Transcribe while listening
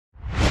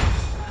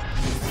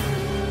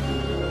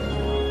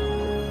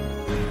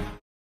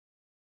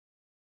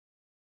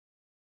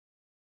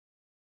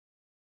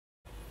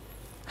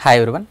Hi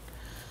everyone,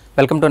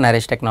 welcome to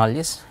Naresh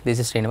Technologies. This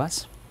is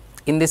Srinivas.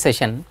 In this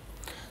session,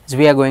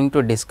 we are going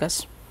to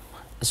discuss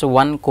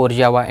one core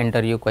Java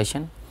interview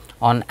question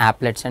on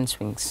applets and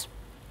swings.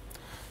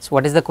 So,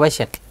 what is the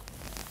question?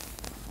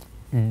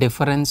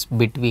 Difference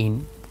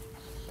between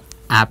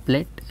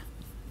applet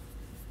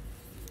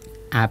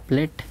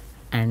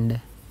and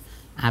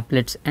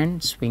applets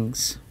and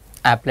swings.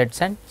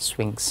 Applets and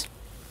swings.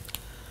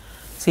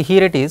 See,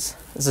 here it is.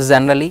 This is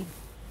generally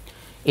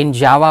in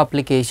Java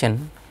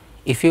application.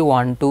 If you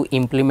want to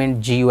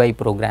implement GUI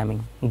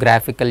programming,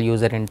 graphical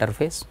user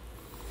interface,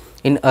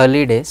 in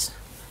early days,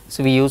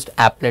 so we used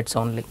applets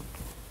only.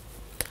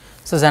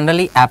 So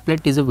generally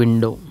applet is a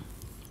window.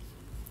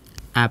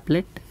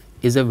 Applet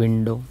is a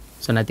window.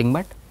 So nothing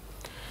but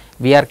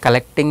we are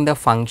collecting the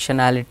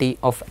functionality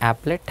of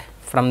applet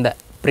from the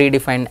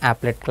predefined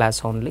applet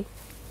class only.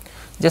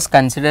 Just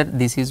consider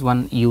this is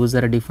one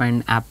user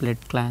defined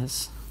applet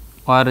class,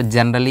 or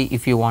generally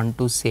if you want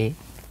to say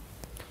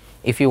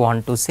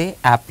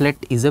applet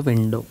is a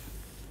window.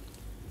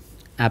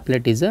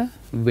 Applet is a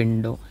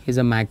window, is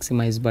a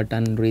maximize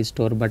button,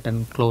 restore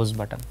button, close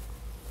button.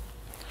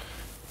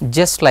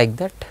 Just like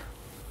that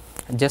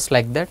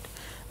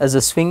as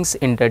the swings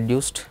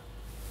introduced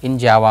in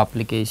Java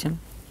application,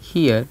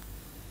 here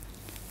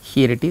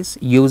it is,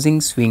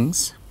 using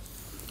swings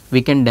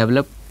we can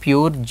develop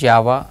pure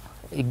Java,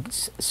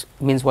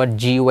 means what,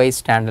 GUI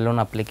standalone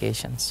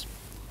applications.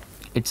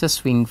 It's a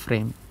swing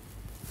frame.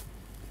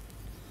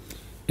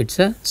 It's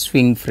a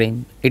swing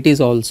frame. It is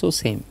also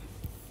same.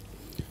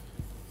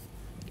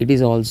 It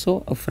is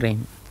also a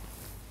frame,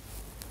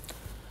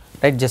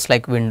 right? Just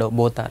like window,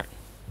 both are.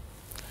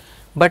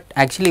 But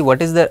actually,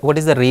 what is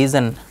the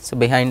reason? So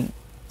behind,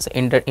 so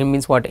it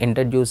means what,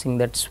 introducing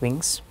that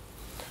swings.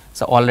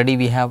 So already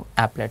we have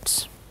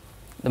applets.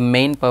 The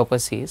main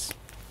purpose is,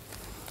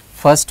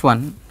 first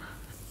one,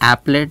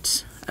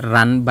 applets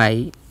run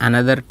by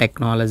another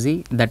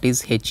technology, that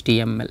is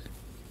HTML.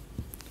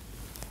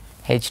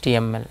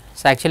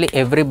 So actually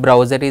every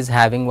browser is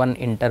having one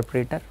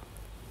interpreter.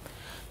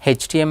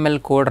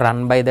 HTML code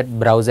run by that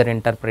browser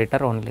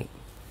interpreter only,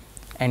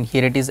 and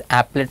here it is,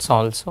 applets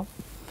also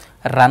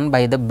run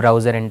by the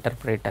browser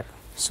interpreter.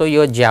 So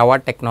your Java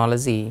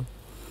technology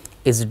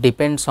is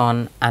depends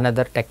on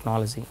another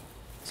technology.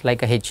 It's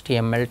like a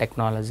HTML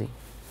technology.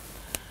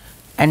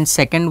 And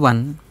second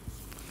one,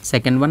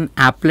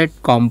 applet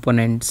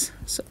components.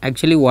 So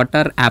actually what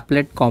are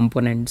applet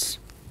components?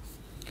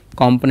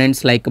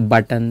 Components like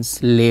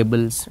buttons,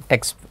 labels,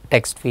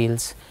 text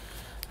fields,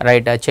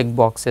 right,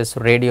 checkboxes,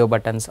 radio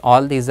buttons,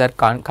 all these are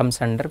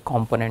comes under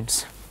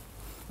components.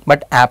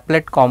 But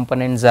applet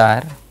components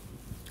are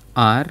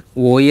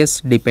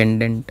OS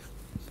dependent,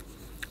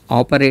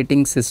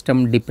 operating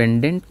system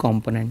dependent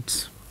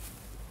components.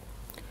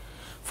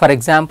 For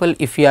example,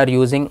 if you are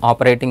using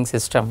operating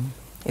system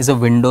is a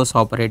Windows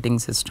operating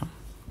system,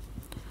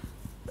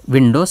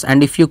 Windows,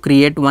 and if you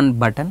create one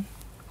button,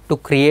 to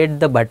create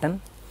the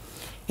button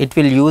it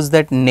will use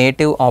that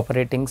native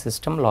operating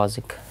system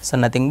logic. So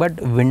nothing but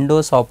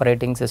Windows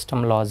operating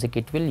system logic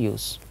it will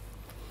use.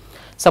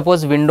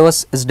 Suppose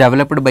Windows is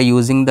developed by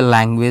using the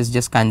language,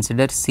 just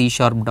consider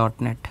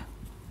C#.NET.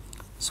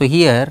 So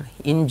here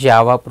in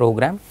Java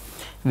program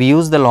we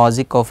use the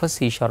logic of a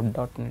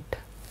C#.NET.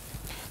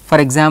 For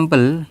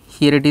example,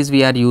 here it is,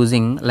 we are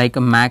using like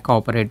a Mac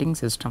operating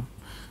system.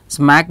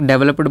 So Mac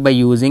developed by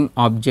using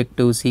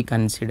Objective-C,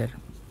 consider.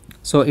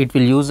 So it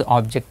will use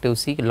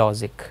Objective-C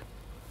logic.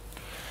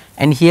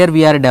 And here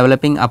we are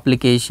developing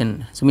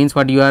application. So means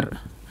what, you are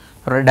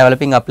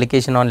developing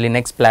application on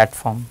Linux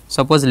platform.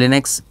 Suppose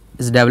Linux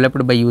is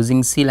developed by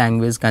using C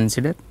language,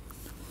 consider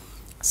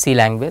C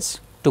language.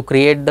 To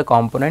create the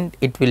component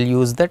it will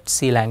use that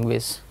C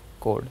language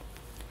code.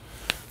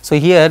 So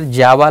here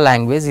Java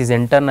language is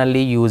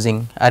internally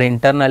using or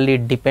internally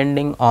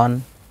depending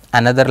on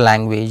another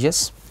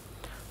languages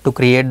to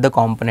create the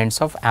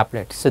components of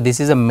applet. So this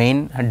is a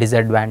main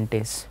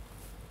disadvantage.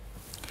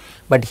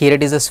 But here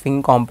it is, the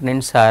swing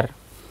components are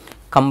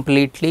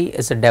completely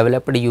is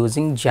developed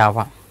using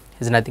Java.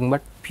 Is nothing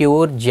but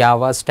pure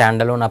Java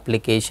standalone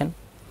application.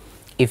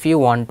 If you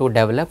want to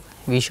develop,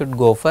 we should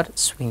go for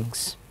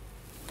swings.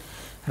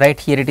 Right,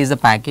 here it is, a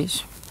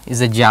package is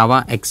a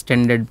Java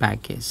extended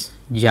package,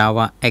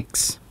 Java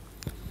X.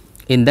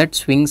 In that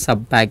swing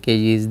sub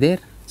package is there.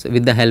 So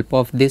with the help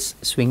of this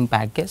swing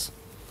package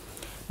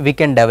we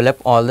can develop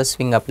all the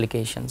swing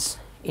applications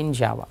in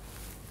Java.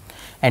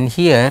 And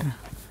here,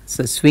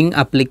 so swing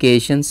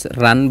applications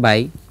run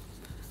by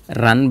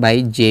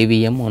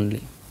JVM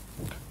only.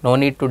 No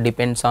need to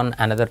depends on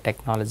another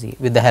technology.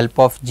 With the help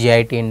of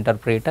JIT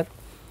interpreter,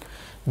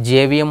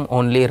 JVM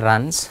only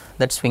runs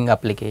that swing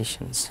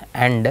applications.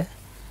 And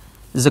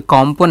the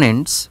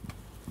components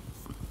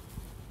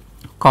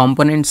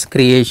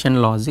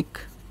creation logic,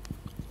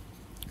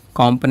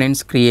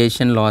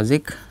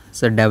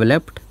 so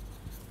developed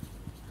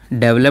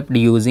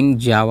using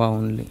Java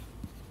only.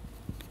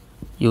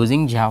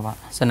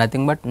 So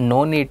nothing but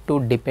no need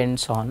to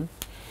depends on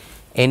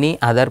any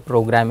other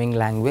programming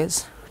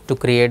language to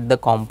create the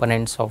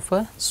components of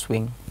a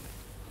swing.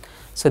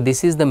 So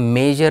this is the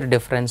major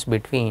difference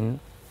between,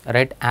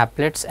 right,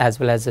 applets as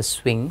well as the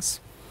swings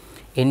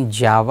in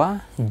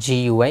Java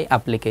GUI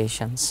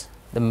applications.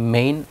 The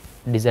main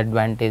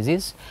disadvantage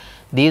is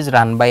these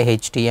run by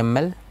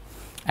HTML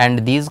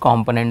and these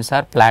components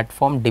are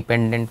platform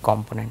dependent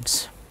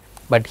components,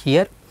 but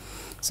here,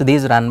 so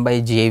these run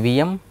by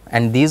JVM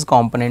and these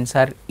components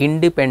are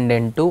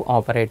independent to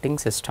operating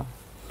system.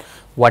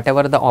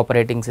 Whatever the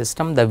operating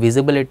system, the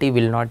visibility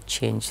will not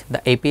change,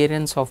 the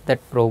appearance of that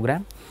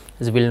program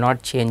will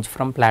not change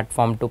from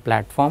platform to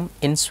platform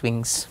in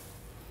swings,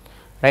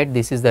 right.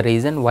 This is the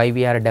reason why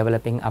we are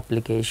developing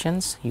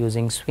applications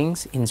using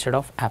swings instead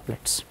of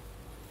applets.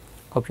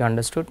 Hope you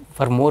understood.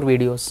 For more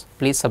videos,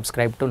 please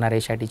subscribe to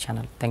Naresh IT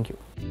channel. Thank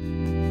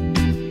you.